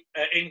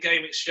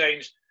in-game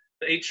exchange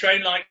that he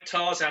trained like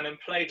Tarzan and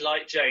played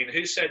like Jane.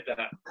 Who said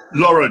that?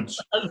 Lawrence.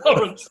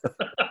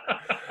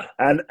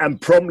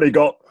 And promptly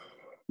got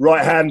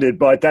right-handed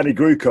by Danny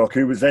Grucock,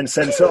 who was then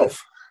sent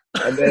off.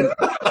 And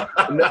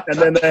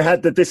then they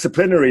had the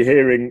disciplinary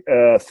hearing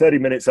 30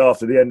 minutes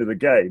after the end of the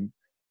game.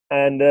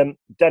 And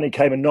Danny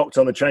came and knocked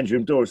on the changing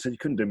room door and said, "You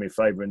couldn't do me a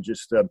favour and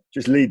just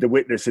lead the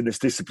witness in this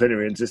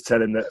disciplinary and just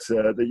tell him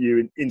that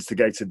you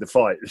instigated the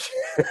fight."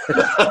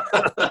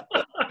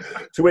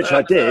 To which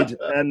I did,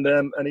 and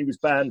he was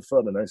banned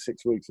for,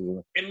 6 weeks or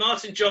something. In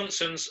Martin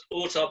Johnson's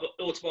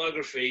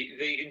autobiography,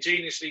 the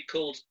ingeniously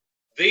called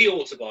The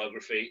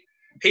Autobiography,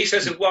 he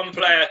says of one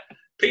player,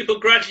 people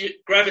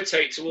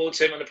gravitate towards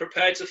him and are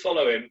prepared to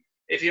follow him.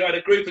 If you had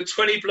a group of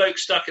 20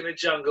 blokes stuck in the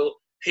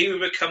jungle, he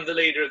would become the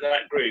leader of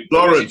that group.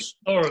 Lawrence.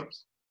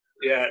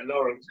 Yeah,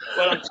 Lawrence.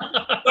 Well,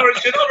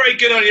 Lawrence, you're not very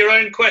good on your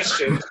own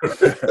questions.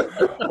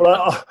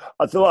 Well,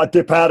 I thought I'd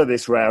dip out of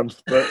this round,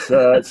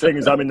 but seeing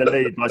as I'm in the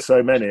lead by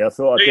so many, I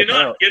thought I'd dip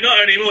out. You're not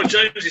anymore.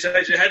 Jonesy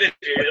says you're ahead of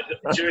you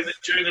during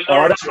the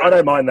Lawrence I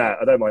don't mind that.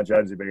 I don't mind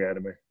Jonesy being ahead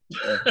of me.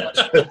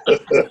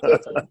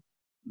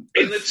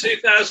 In the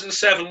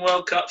 2007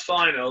 World Cup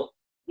final,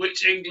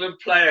 which England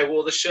player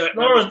wore the shirt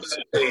Lawrence.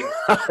 number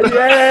 13?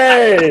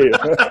 Yay!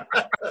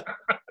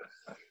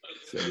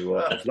 I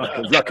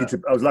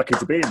was lucky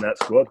to be in that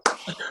squad.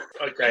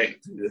 Okay,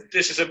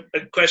 this is a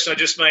question I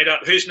just made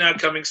up. Who's now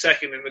coming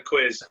second in the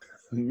quiz?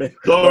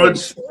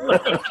 Lawrence.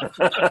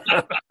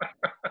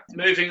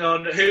 Moving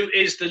on. Who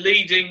is the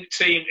leading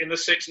team in the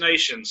Six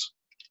Nations?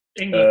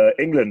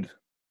 England.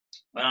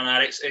 Well done,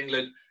 Alex.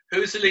 England.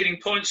 Who's the leading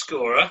point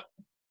scorer?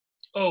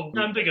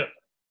 Dan Bigger.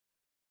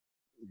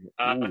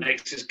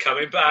 Alex is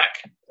coming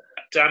back.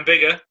 Dan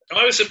Bigger.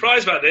 I was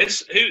surprised about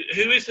this.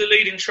 Who is the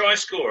leading try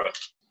scorer?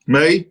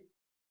 May?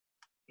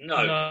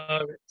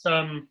 No. It's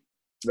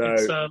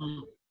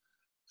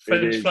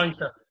French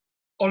flanker.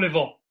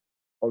 Olivon.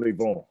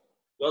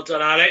 Well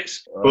done,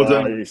 Alex. Well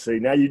done. You see,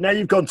 now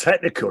you've gone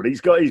technical.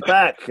 He's got his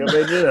back. I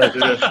mean,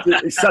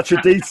 he's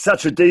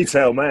such a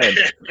detail man.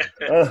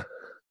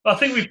 I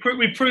think we've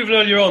proven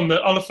earlier on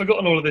that I'll have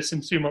forgotten all of this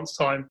in 2 months'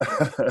 time.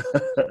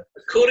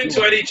 According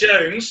to Eddie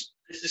Jones,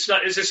 this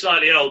is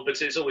slightly old,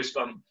 but it's always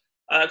fun.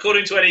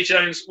 According to Eddie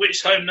Jones,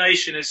 which home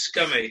nation is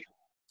scummy?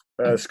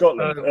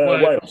 Scotland.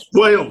 Wales.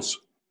 Wales.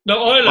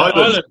 No,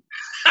 Ireland.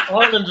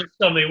 Ireland was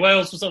something.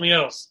 Wales was something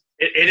else.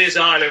 It is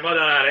Ireland. Well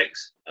done,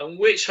 Alex. And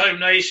which home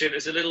nation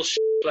is a little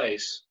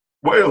place?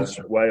 Wales.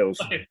 Wales.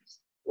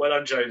 Well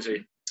done,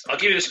 Jonesy. I'll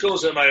give you the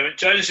scores at the moment.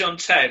 Jonesy on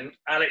 10,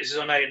 Alex is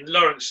on 8, and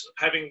Lawrence,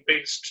 having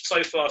been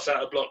so fast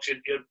out of blocks,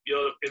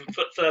 you're in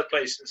third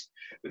place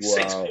with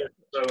 6 points.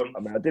 So, I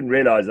mean, I didn't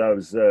realise I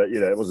was,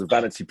 it was a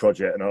vanity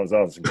project and I was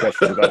answering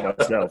questions about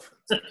myself.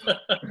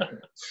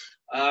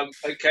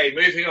 Okay,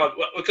 moving on.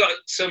 We've got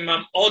some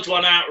odd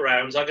one out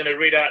rounds. I'm going to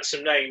read out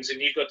some names and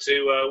you've got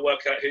to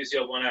work out who's the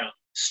odd one out.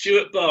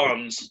 Stuart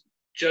Barnes,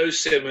 Joe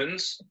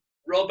Simmons,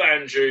 Rob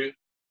Andrew,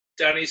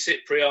 Danny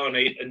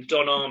Cipriani and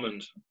Don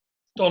Armand.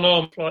 Don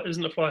Armand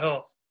isn't a fly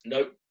half.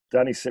 Nope.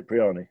 Danny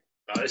Cipriani.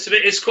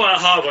 It's quite a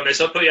hard one, this.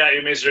 I'll put you out of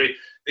your misery.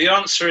 The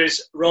answer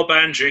is Rob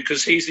Andrew,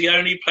 because he's the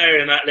only player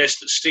in that list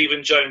that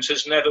Stephen Jones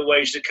has never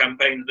waged a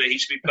campaign that he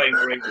should be playing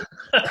for England.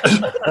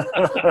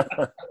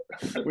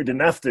 We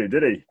didn't have to,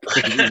 did he?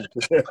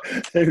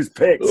 He was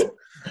picked. Oh,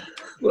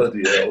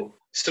 bloody hell.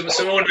 Some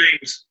more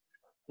names.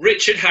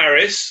 Richard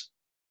Harris,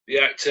 the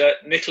actor,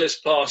 Nicholas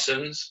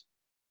Parsons,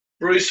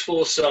 Bruce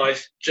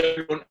Forsyth, Joe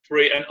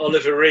Launchbury and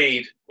Oliver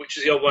Reed. Which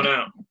is the odd one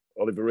out?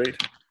 Oliver Reed.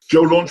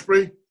 Joe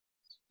Launchbury?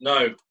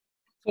 No.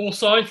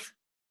 Forsyth?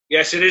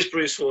 Yes, it is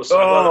Bruce Forsyth.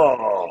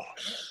 Oh!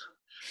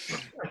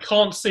 I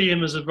can't see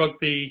him as a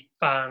rugby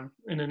fan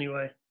in any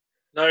way.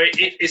 No,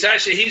 it's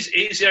actually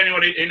he's the only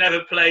one who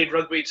never played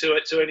rugby to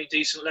any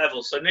decent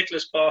level. So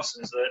Nicholas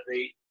Parsons,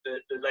 the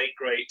late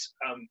great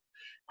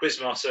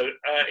quizmaster,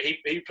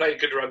 he played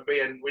good rugby,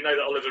 and we know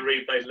that Oliver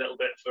Reed played a little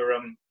bit for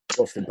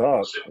Austin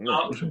Park.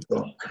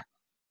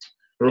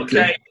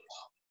 Okay.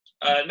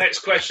 Next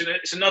question.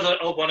 It's another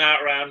odd one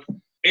out round.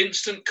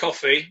 Instant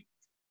coffee,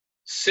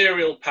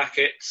 cereal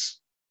packets,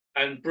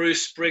 and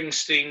Bruce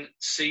Springsteen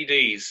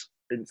CDs.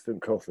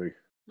 Instant coffee.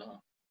 No.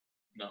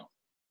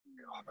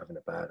 I'm having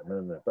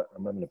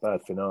a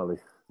bad finale.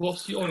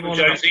 What's the odd one?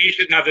 Jones, you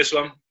shouldn't have this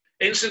one.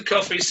 Instant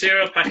coffee,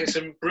 cereal packets,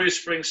 and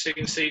Bruce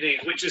Springsteen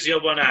CDs. Which is the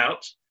odd one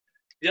out?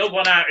 The odd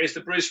one out is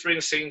the Bruce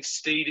Springsteen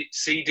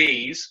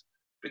CDs,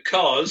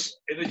 because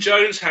in the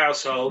Jones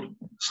household,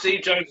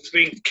 Steve Jones has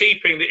been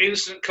keeping the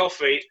instant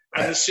coffee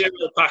and the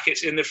cereal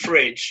packets in the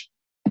fridge,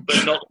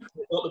 but not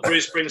the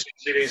Bruce Springsteen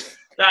CDs.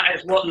 That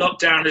is what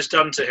lockdown has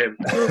done to him.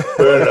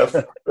 Fair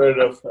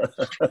enough.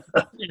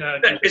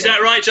 Yeah, is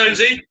that right,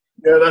 Jonesy?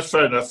 Yeah, that's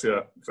fair enough,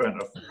 yeah. Fair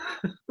enough.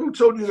 Who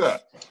told you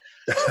that?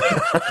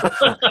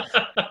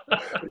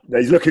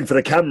 He's looking for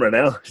the camera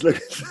now.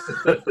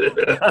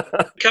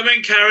 Come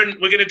in, Karen.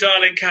 We're going to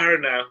dial in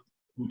Karen now.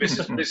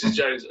 Mrs.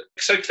 Jones.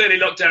 So clearly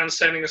lockdown's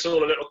sending us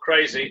all a little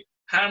crazy.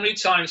 How many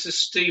times has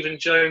Stephen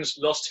Jones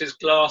lost his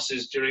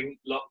glasses during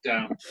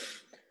lockdown?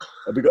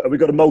 Have we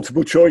got a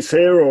multiple choice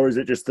here, or is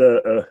it just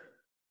a...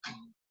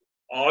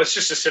 Oh, it's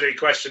just a silly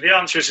question. The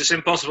answer is it's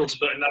impossible to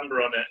put a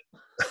number on it.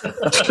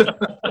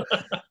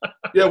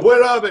 Yeah,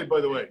 where are they, by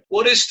the way?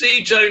 What is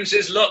Steve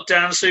Jones's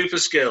lockdown super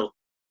skill?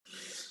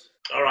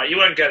 All right, you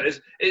won't get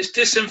this. It's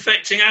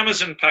disinfecting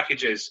Amazon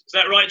packages. Is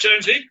that right,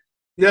 Jonesy?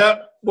 Yeah,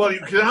 well,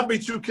 you can't be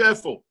too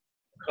careful.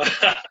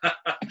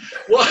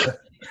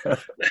 What?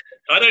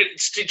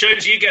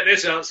 Jones, you get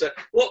this answer.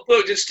 What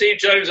book did Steve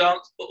Jones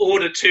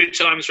order 2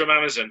 times from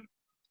Amazon?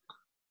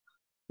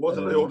 What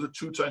did they order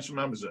 2 times from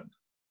Amazon?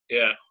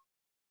 Yeah.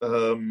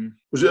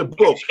 Was it a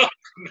book? I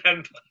can't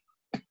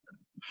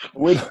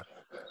remember.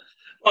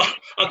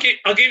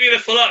 I'll give you the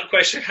follow-up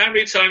question. How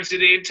many times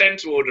did he intend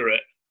to order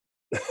it?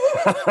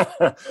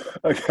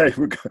 Okay,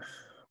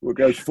 we'll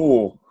go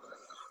 4.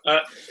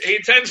 He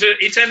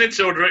intended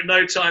to order it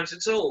no times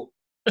at all.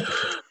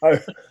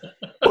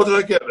 What did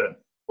I get then?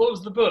 What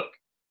was the book?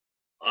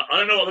 I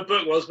don't know what the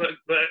book was, but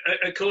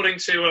according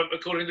to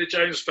the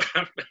Jones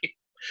family.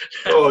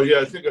 Oh yeah,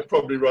 I think you're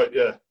probably right.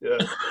 Yeah.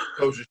 That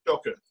was a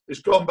shocker.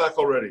 It's gone back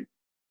already.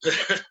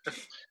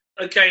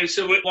 Okay,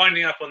 so we're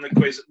winding up on the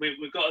quiz.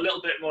 We've got a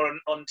little bit more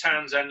on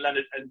Townsend,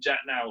 Leonard, and Jack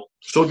Nowell.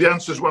 So the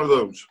answer is one of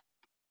those.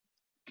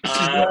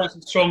 This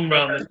is strong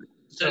round.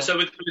 So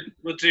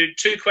we'll do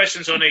 2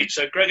 questions on each.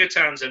 So Gregor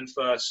Townsend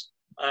first.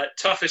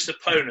 Toughest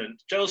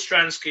opponent: Joel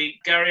Stransky,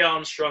 Gary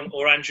Armstrong,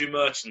 or Andrew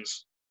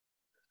Mertens?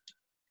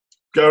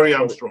 Gary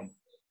Armstrong.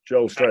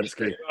 Joel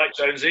Stransky. Right,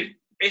 Jonesy.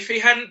 If he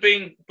hadn't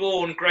been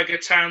born Gregor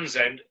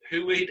Townsend,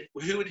 who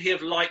would he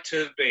have liked to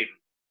have been?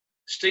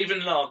 Stephen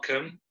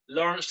Larkham,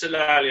 Lawrence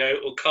Dallaglio,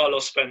 or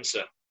Carlos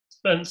Spencer?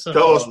 Spencer.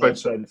 Carlos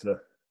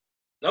Spencer.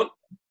 Nope.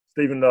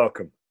 Stephen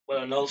Larkham.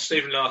 Well, no,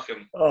 Stephen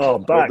Larkham.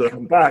 Oh,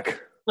 I'm back.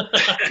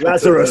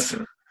 Lazarus.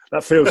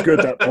 That feels good,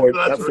 that point.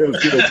 That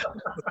feels good.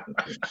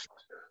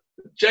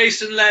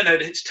 Jason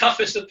Leonard, his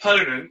toughest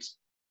opponent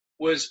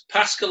was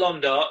Pascal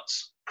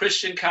Ondarts,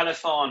 Christian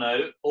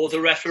Califano, or the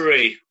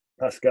referee?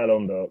 Pascal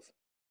Ondarts.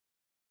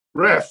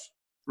 Ref.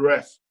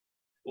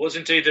 Was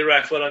indeed the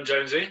ref. Well done,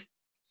 Jonesy.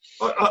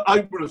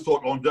 I would have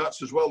thought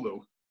Ondarts as well,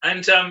 though.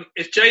 And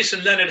if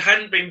Jason Leonard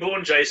hadn't been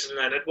born Jason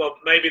Leonard, well,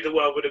 maybe the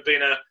world would have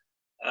been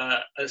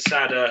a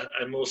sadder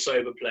and more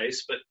sober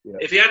place. But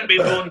if he hadn't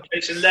been born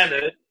Jason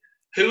Leonard,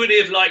 who would he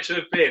have liked to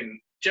have been?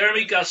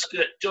 Jeremy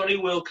Guscott, Johnny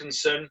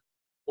Wilkinson,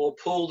 or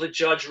Paul the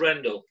Judge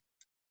Rendell?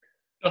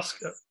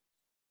 Guscott.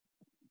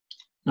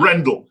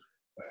 Rendell.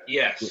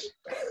 Yes.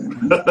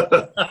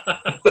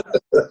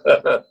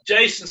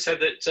 Jason said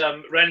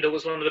that Rendell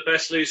was one of the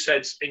best loose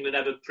heads England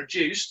ever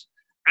produced,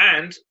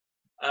 and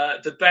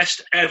the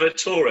best ever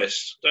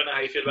tourist. Don't know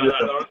how you feel about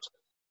that, Lawrence.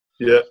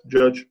 Yeah,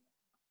 Judge.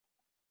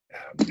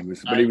 He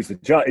was the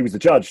judge. He was the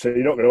judge, so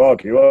you're not going to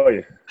argue, are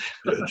you?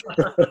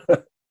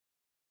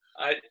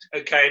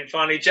 Okay, and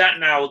finally, Jack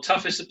Nowell,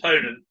 toughest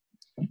opponent: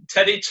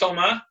 Teddy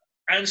Thomas,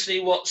 Anthony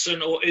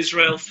Watson, or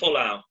Israel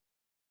Folau?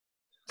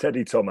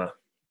 Teddy Thomas.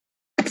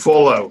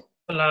 Folau.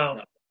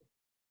 Folau.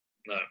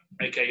 No.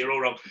 Okay, you're all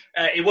wrong.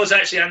 It was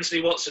actually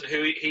Anthony Watson,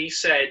 who he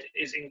said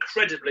is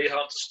incredibly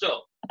hard to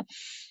stop.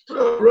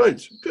 Oh,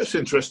 right. That's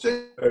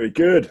interesting. Very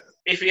good.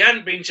 If he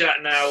hadn't been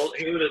Jack Nowell,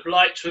 he would have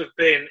liked to have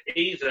been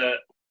either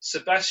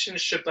Sebastian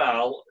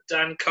Chabal,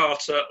 Dan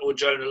Carter, or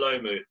Jonah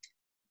Lomu.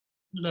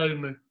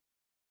 Lomu.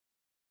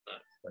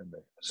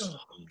 No.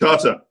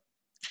 Carter.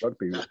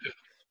 Rugby.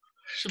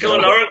 Come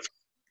on, Lawrence.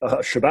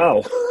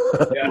 Chabal.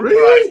 Yeah,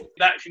 Really? right.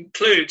 That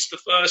concludes the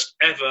first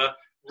ever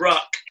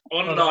Ruck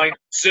online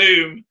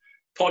Zoom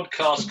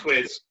podcast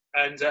quiz.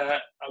 And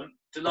I'm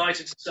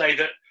delighted to say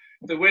that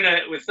the winner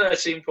with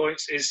 13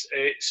 points is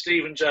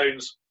Stephen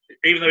Jones,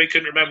 even though he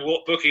couldn't remember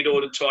what book he'd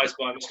ordered twice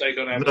by mistake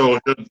on Amazon. No, I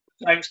didn't.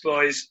 Thanks,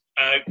 boys.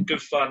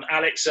 Good fun.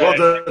 Alex, Well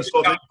done,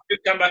 good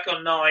come back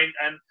on 9,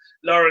 and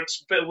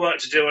Lawrence, a bit of work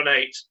to do on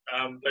 8.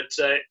 But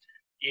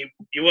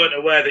you weren't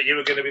aware that you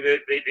were going to be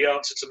the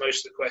answer to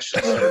most of the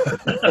questions.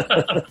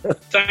 So.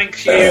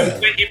 Thank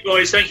you,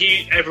 boys. Thank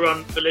you,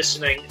 everyone, for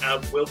listening.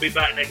 We'll be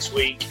back next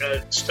week.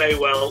 Stay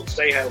well,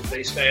 stay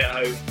healthy, stay at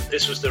home.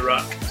 This was The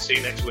Ruck. See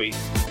you next week.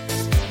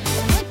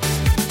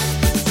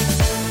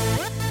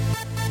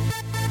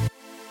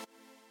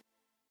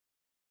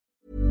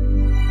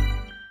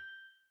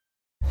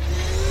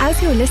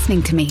 As you're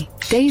listening to me,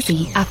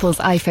 Daisy, Apple's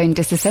iPhone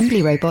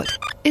disassembly robot,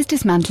 is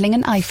dismantling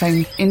an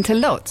iPhone into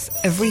lots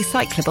of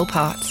recyclable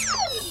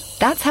parts.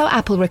 That's how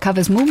Apple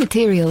recovers more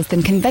materials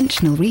than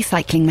conventional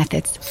recycling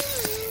methods.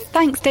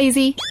 Thanks,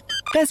 Daisy.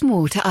 There's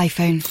more to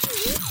iPhone.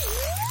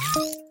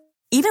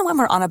 Even when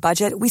we're on a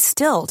budget, we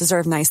still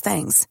deserve nice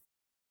things.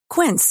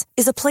 Quince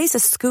is a place to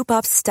scoop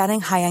up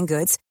stunning high-end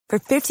goods for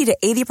 50 to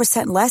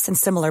 80% less than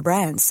similar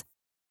brands.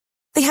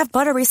 They have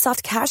buttery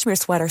soft cashmere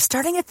sweaters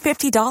starting at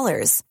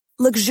 $50,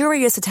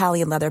 luxurious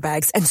Italian leather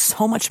bags, and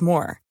so much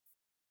more.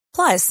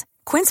 Plus,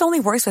 Quince only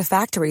works with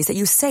factories that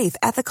use safe,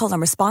 ethical, and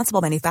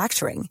responsible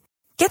manufacturing.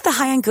 Get the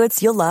high-end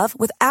goods you'll love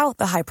without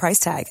the high price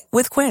tag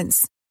with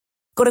Quince.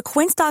 Go to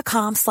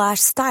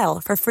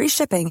quince.com/style for free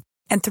shipping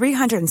and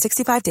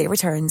 365-day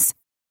returns.